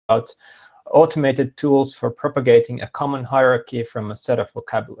about automated tools for propagating a common hierarchy from a set of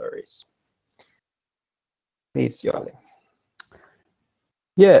vocabularies. Please, Joeli.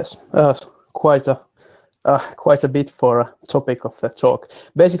 Yes, quite a bit for a topic of the talk.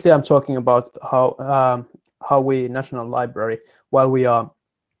 Basically, I'm talking about how we, National Library, while we are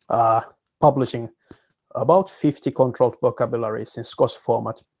publishing about 50 controlled vocabularies in SKOS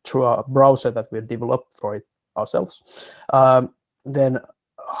format through a browser that we developed for it ourselves, then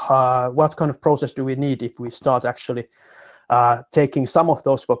what kind of process do we need if we start actually taking some of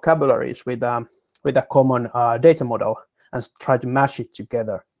those vocabularies with a common data model and try to mash it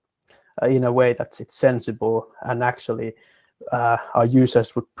together in a way that it's sensible and actually our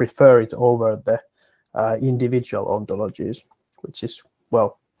users would prefer it over the individual ontologies, which is,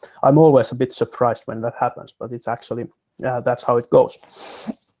 well, I'm always a bit surprised when that happens, but it's actually, that's how it goes.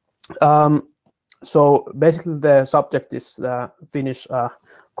 So basically the subject is the Finnish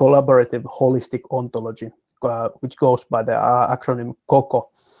collaborative holistic ontology, which goes by the acronym KOKO.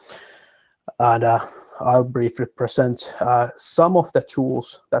 And I'll briefly present some of the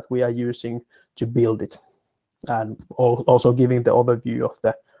tools that we are using to build it, and also giving the overview of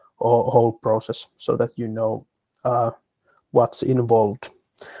the whole process so that you know what's involved.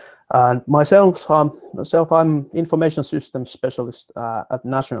 And myself, I'm information systems specialist at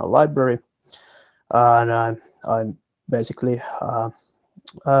National Library, and I'm basically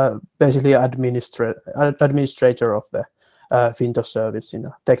administrator of the finto service in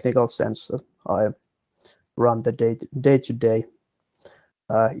a technical sense. I run the day-to-day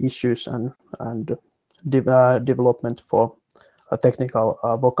issues and development for a technical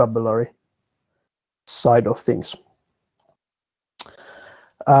vocabulary side of things.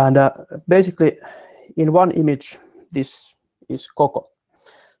 And basically, in one image, this is KOKO.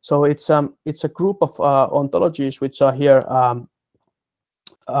 So it's a group of ontologies which are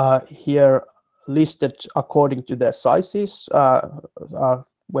here listed according to their sizes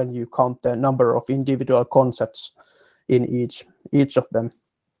when you count the number of individual concepts in each of them.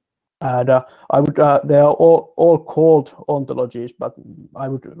 And they are all called ontologies, but I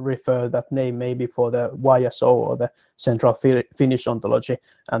would refer that name maybe for the YSO or the Central Finnish Ontology,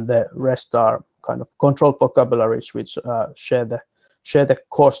 and the rest are kind of controlled vocabularies which share the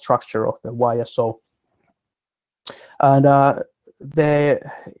core structure of the YSO. And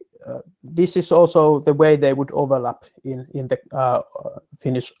this is also the way they would overlap in the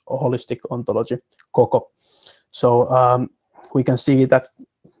Finnish holistic ontology, KOKO. So we can see that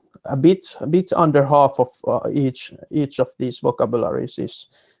a bit under half of each of these vocabularies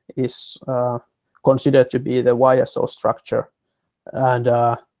is considered to be the YSO structure, and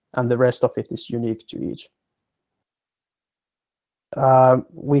the rest of it is unique to each.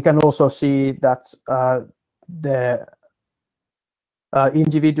 We can also see that the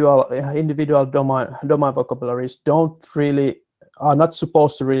individual domain vocabularies are not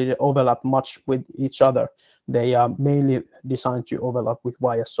supposed to really overlap much with each other. They are mainly designed to overlap with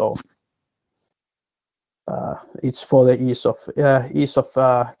YSO. It's for the ease of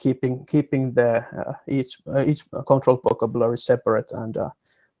keeping the each controlled vocabulary separate, and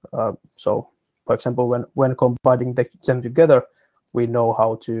so, for example, when combining them together, we know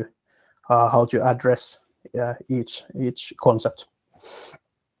how to address each concept.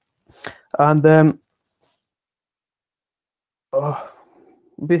 And then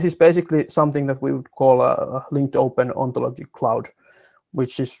this is basically something that we would call a linked open ontology cloud,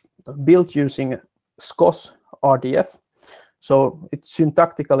 which is built using SKOS RDF. So it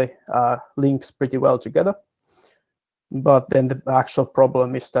syntactically links pretty well together. But then the actual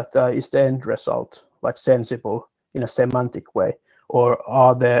problem is that is the end result like sensible in a semantic way, or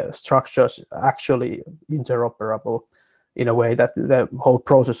are the structures actually interoperable in a way that the whole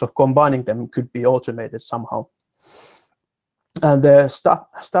process of combining them could be automated somehow. And the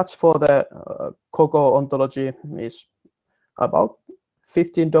stats for the KOKO ontology is about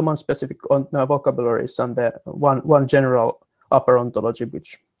 15 domain-specific vocabularies, and the one general upper ontology,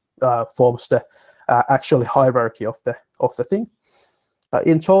 which forms the actual hierarchy of the thing.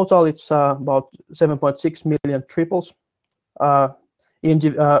 In total, it's about 7.6 million triples,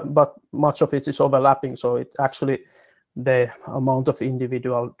 but much of it is overlapping. So it actually, the amount of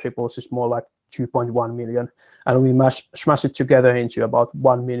individual triples is more like 2.1 million, and we smash it together into about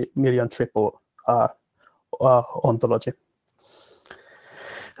 1 million triple ontology.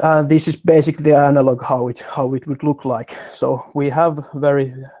 This is basically the analog how it would look like. So we have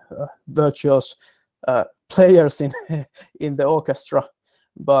very virtuous players in the orchestra,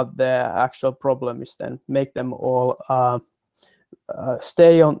 but the actual problem is then make them all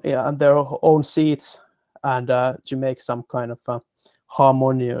stay on their own seats, and to make some kind of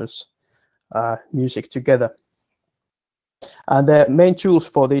harmonious music together. And the main tools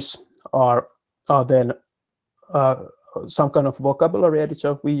for this are then some kind of vocabulary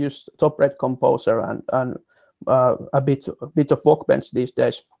editor. We use Top-Red Composer and a bit of Workbench these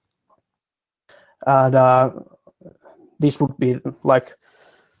days. And this would be like,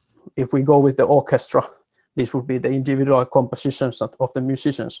 if we go with the orchestra, this would be the individual compositions of the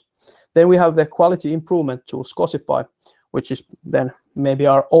musicians. Then we have the quality improvement tool, SKOSify, which is then maybe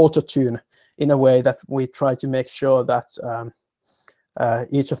our auto-tune in a way that we try to make sure that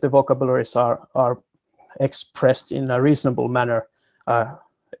each of the vocabularies are expressed in a reasonable manner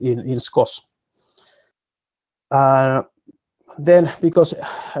in SKOS. Then, because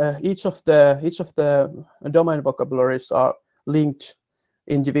each of the domain vocabularies are linked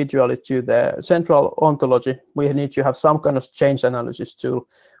individually to the central ontology, we need to have some kind of change analysis tool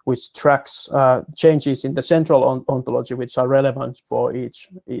which tracks changes in the central ontology which are relevant for each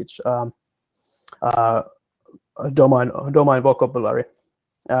domain vocabulary.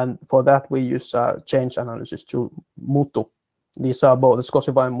 And for that we use change analysis tool Mutu. These are both, the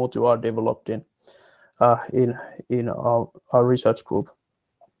SKOSify and Mutu are developed in our research group.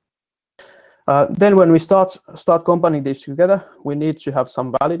 Then when we start combining these together, we need to have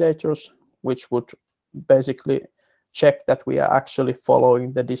some validators which would basically check that we are actually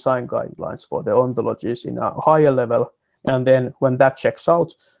following the design guidelines for the ontologies in a higher level. And then when that checks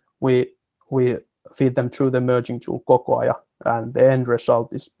out, we feed them through the merging tool KOKO, and the end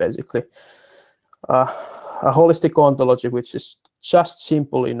result is basically a holistic ontology which is just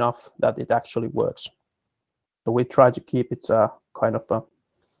simple enough that it actually works. So we try to keep it kind of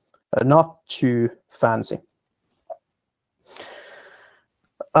not too fancy.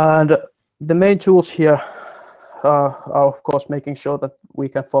 And the main tools here are of course making sure that we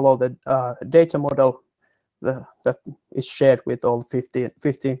can follow the data model that is shared with all 15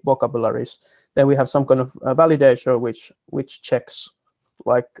 vocabularies. Then we have some kind of validator which checks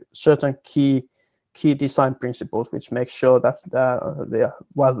like certain key design principles, which makes sure that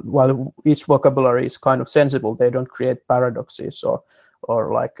while each vocabulary is kind of sensible, they don't create paradoxes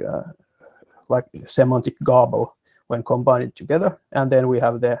or like semantic garble when combined together. And then we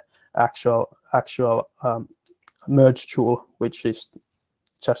have the actual merge tool, which is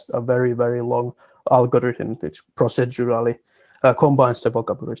just a very, very long algorithm which procedurally combines the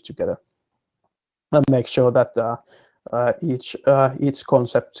vocabularies together and make sure that each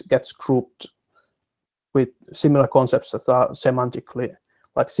concept gets grouped with similar concepts that are semantically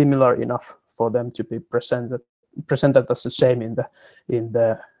like similar enough for them to be presented as the same in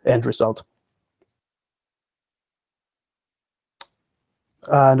the end result.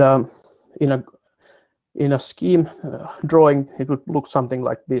 And in a scheme drawing, it would look something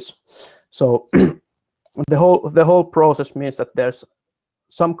like this. So the whole process means that there's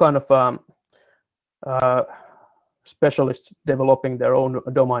some kind of specialists developing their own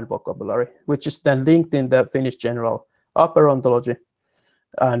domain vocabulary, which is then linked in the Finnish General Upper Ontology.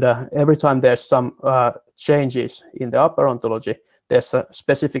 And every time there's some changes in the upper ontology, there's a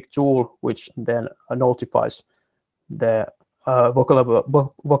specific tool which then notifies the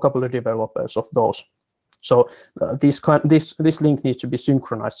vocabulary developers of those. So this link needs to be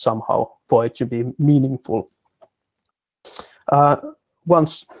synchronized somehow for it to be meaningful.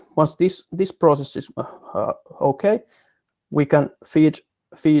 Once this process is okay, we can feed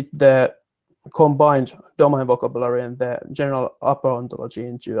the combined domain vocabulary and the general upper ontology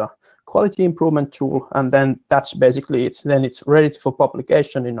into a quality improvement tool, and then that's basically it. Then it's ready for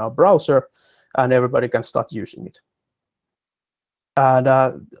publication in our browser, and everybody can start using it.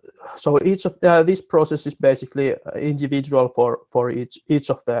 And so each of this process is basically individual for each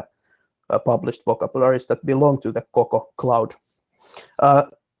of the published vocabularies that belong to the KOKO cloud.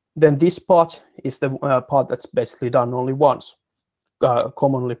 Then this part is the part that's basically done only once,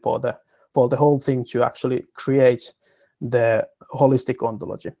 commonly for the whole thing to actually create the holistic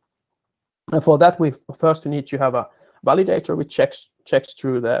ontology. And for that, we first need to have a validator which checks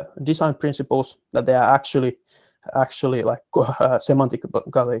through the design principles that they are actually like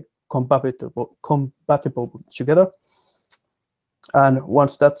semantically compatible together. And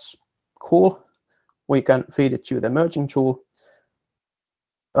once that's cool, we can feed it to the merging tool.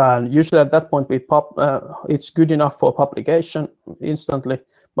 And usually at that point, it's good enough for publication instantly,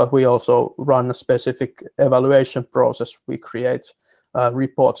 but we also run a specific evaluation process. We create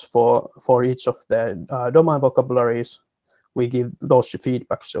reports for each of the domain vocabularies. We give those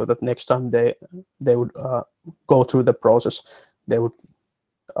feedback so that next time they would go through the process, they would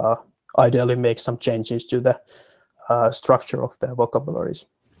ideally make some changes to the structure of their vocabularies.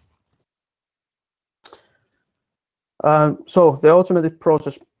 So the automated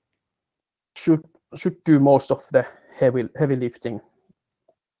process should do most of the heavy lifting,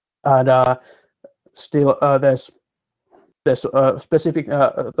 and still there's a specific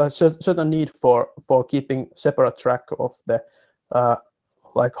certain need for keeping separate track of the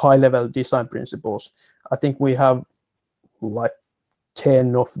like high-level design principles. I think we have like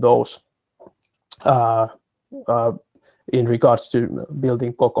 10 of those in regards to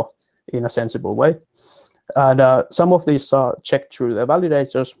building KOKO in a sensible way. And some of these are checked through the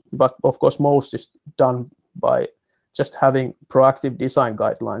validators, but of course most is done by just having proactive design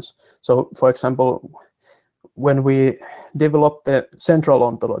guidelines. So for example, when we develop the central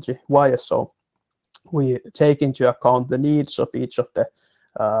ontology, YSO, we take into account the needs of each of the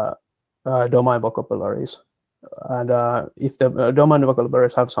domain vocabularies. And if the domain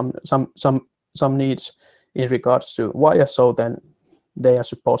vocabularies have some needs in regards to YSO, then they are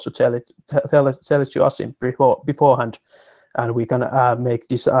supposed to tell it to us in beforehand, and we can make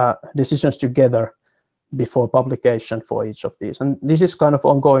these decisions together before publication for each of these. And this is kind of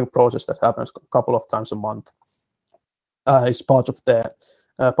ongoing process that happens a couple of times a month. It's part of the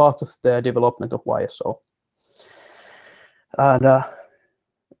development of YSO. And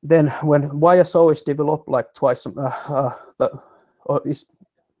then when YSO is developed like twice,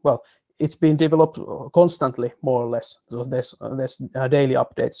 it's been developed constantly, more or less. So there's daily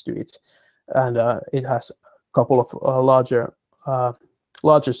updates to it, and it has a couple of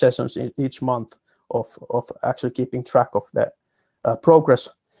larger sessions in each month of actually keeping track of the progress.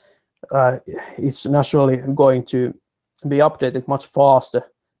 It's naturally going to be updated much faster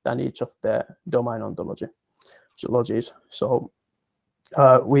than each of the domain ontologies. So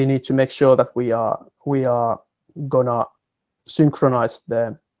we need to make sure that we are gonna synchronize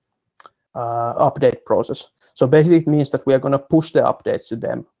the update process. So basically it means that we are going to push the updates to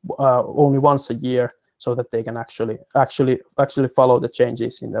them only once a year, so that they can actually follow the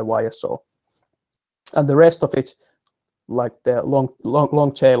changes in the YSO. And the rest of it, like the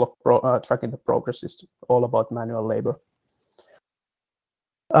long tail of tracking the progress, is all about manual labor.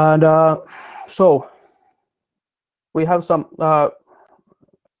 And so we have some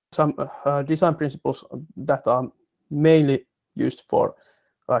design principles that are mainly used for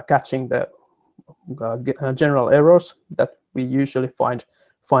catching the general errors that we usually find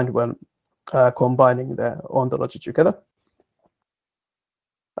when combining the ontology together.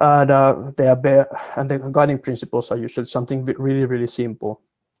 And the guiding principles are usually something really simple,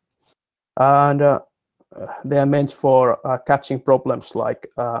 and they are meant for catching problems like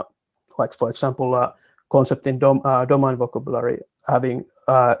for example, concept in domain vocabulary having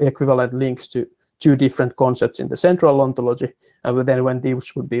equivalent links to two different concepts in the central ontology, and then when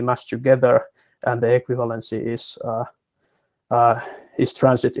these would be mashed together and the equivalency is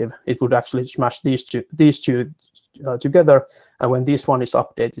transitive, it would actually smash these two together. And when this one is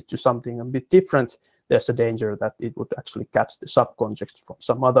updated to something a bit different, there's a danger that it would actually catch the subcontext from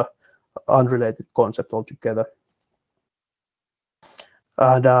some other unrelated concept altogether.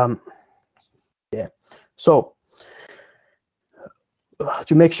 And yeah, so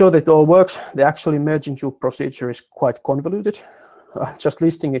to make sure that it all works, the actually merging tool procedure is quite convoluted. Just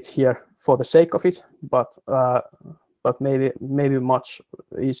listing it here for the sake of it, but maybe much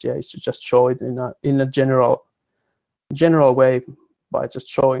easier is to just show it in a general way, by just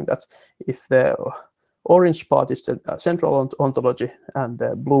showing that if the orange part is the central ontology and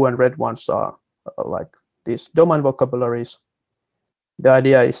the blue and red ones are like these domain vocabularies, the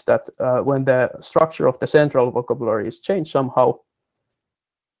idea is that when the structure of the central vocabulary is changed somehow,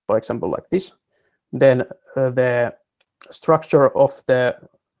 for example like this, then the structure of the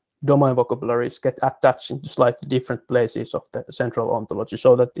domain vocabularies get attached into slightly different places of the central ontology,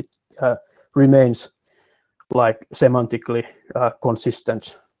 so that it remains like semantically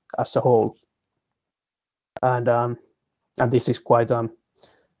consistent as a whole. And this is quite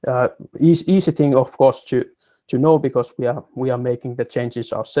easy thing, of course, to know, because we are making the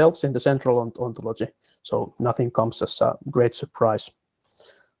changes ourselves in the central ontology, so nothing comes as a great surprise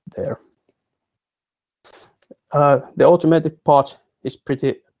there. The automated part is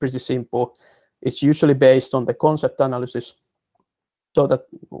pretty simple. It's usually based on the concept analysis, so that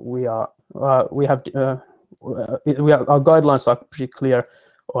our guidelines are pretty clear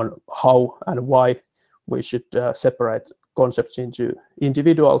on how and why we should separate concepts into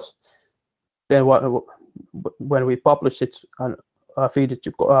individuals. Then when we publish it and feed it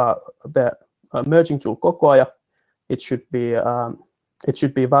to the merging tool KOKO, it should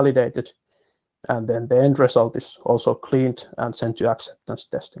be validated, and then the end result is also cleaned and sent to acceptance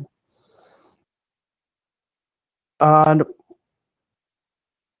testing. And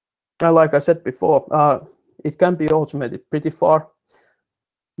like I said before, it can be automated pretty far,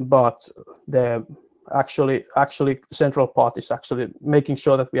 but the actually central part is actually making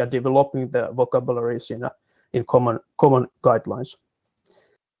sure that we are developing the vocabularies in common guidelines.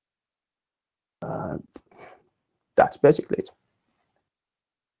 That's basically it.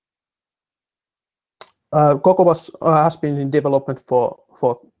 KOKO has been in development for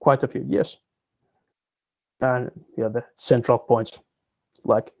quite a few years, and yeah, the central points,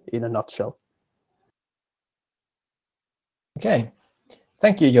 like in a nutshell. Okay,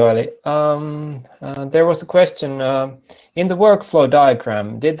 thank you, Joeli. There was a question in the workflow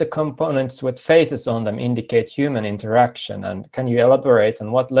diagram. Did the components with faces on them indicate human interaction? And can you elaborate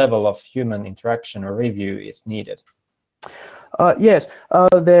on what level of human interaction or review is needed? Yes,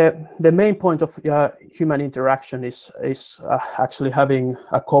 the main point of human interaction is actually having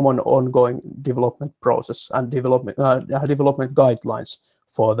a common ongoing development process and development guidelines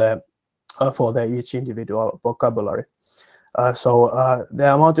for each individual vocabulary. So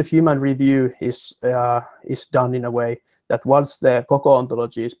the amount of human review is done in a way that once the KOKO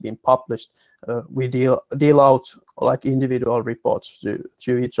ontology is being published, we deal out like individual reports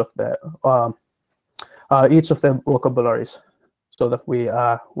to each of the vocabularies, so that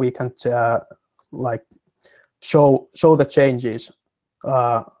we can like show the changes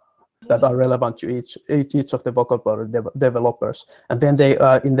that are relevant to each of the vocabulary developers, and then they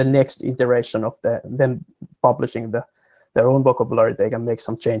in the next iteration of them publishing their own vocabulary, they can make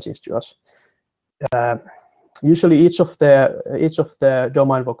some changes to us. Usually, each of the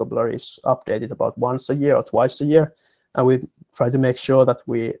domain vocabulary is updated about once a year or twice a year, and we try to make sure that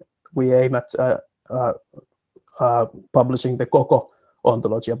we aim at publishing the KOKO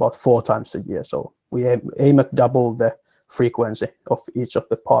ontology about 4 times a year. So we aim at double the frequency of each of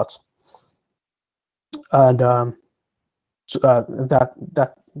the parts, and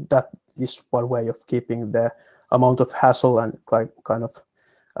that is one way of keeping the amount of hassle and kind of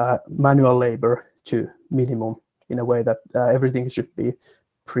manual labor to minimum, in a way that everything should be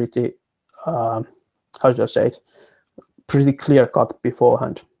pretty how should I say it, pretty clear cut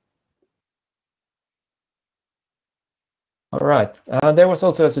beforehand. All right. There was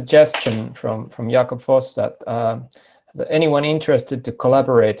also a suggestion from Jakob Foss that anyone interested to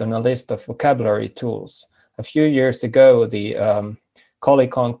collaborate on a list of vocabulary tools. A few years ago, the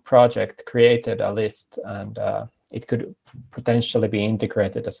KOKO project created a list, and it could potentially be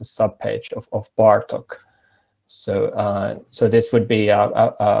integrated as a subpage of Bartok. So this would be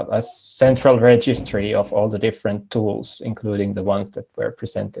a central registry of all the different tools, including the ones that were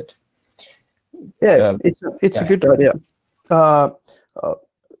presented. Yeah, it's a good idea.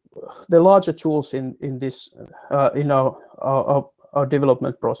 The larger tools in this in our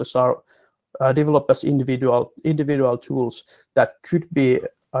development process are developed as individual tools that could be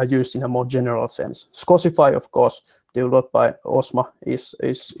used in a more general sense. SKOSify, of course, developed by Osma, is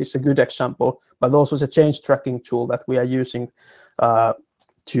a good example, but also the change tracking tool that we are using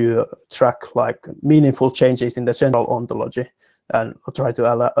to track like meaningful changes in the central ontology and try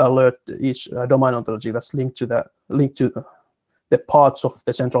to alert each domain ontology that's linked to the parts of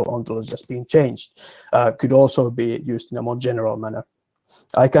the central ontology that's being changed, could also be used in a more general manner.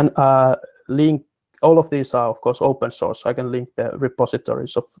 I can link, all of these are of course open source. I can link the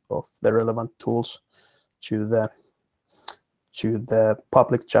repositories of the relevant tools to the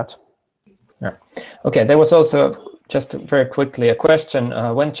public chat. Yeah. Okay, there was also, just very quickly, a question.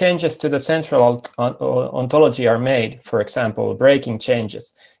 When changes to the central ontology are made, for example, breaking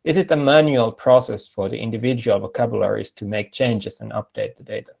changes, is it a manual process for the individual vocabularies to make changes and update the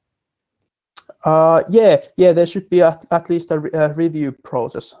data? Yeah, there should be at least a review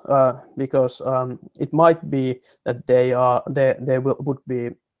process, because it might be that they would be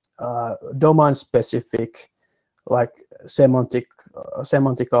domain specific, like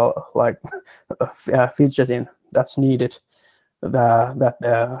semantical like fidgeting that's needed, that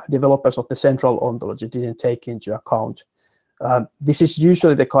the developers of the central ontology didn't take into account. This is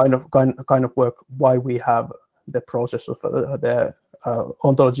usually the kind of work why we have the process of the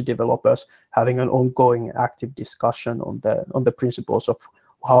ontology developers having an ongoing active discussion on the principles of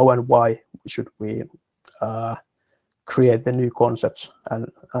how and why should we create the new concepts,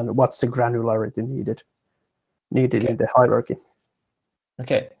 and what's the granularity needed in the hierarchy.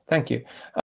 Okay, thank you.